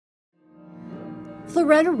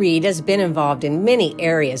Floretta Reed has been involved in many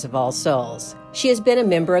areas of All Souls. She has been a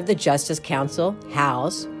member of the Justice Council,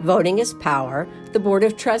 House, Voting is Power, the Board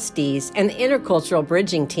of Trustees, and the Intercultural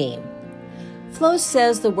Bridging Team. Flo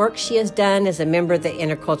says the work she has done as a member of the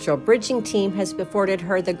Intercultural Bridging Team has afforded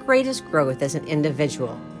her the greatest growth as an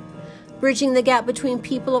individual. Bridging the gap between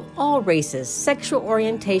people of all races, sexual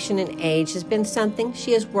orientation, and age has been something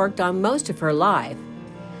she has worked on most of her life.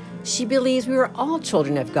 She believes we are all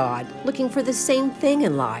children of God, looking for the same thing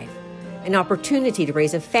in life, an opportunity to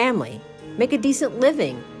raise a family, make a decent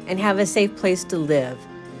living, and have a safe place to live.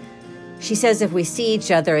 She says if we see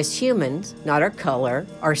each other as humans, not our color,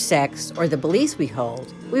 our sex, or the beliefs we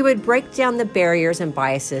hold, we would break down the barriers and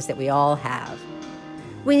biases that we all have.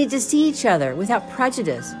 We need to see each other without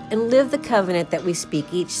prejudice and live the covenant that we speak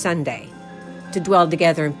each Sunday, to dwell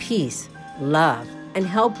together in peace, love, and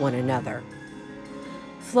help one another.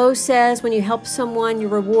 Flo says when you help someone, your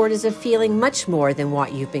reward is a feeling much more than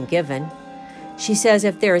what you've been given. She says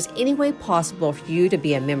if there is any way possible for you to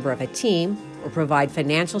be a member of a team or provide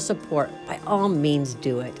financial support, by all means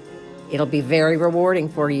do it. It'll be very rewarding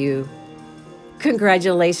for you.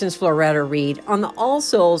 Congratulations, Floretta Reed, on the All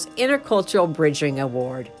Souls Intercultural Bridging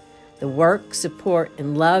Award. The work, support,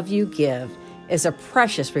 and love you give is a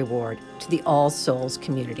precious reward to the All Souls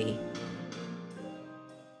community.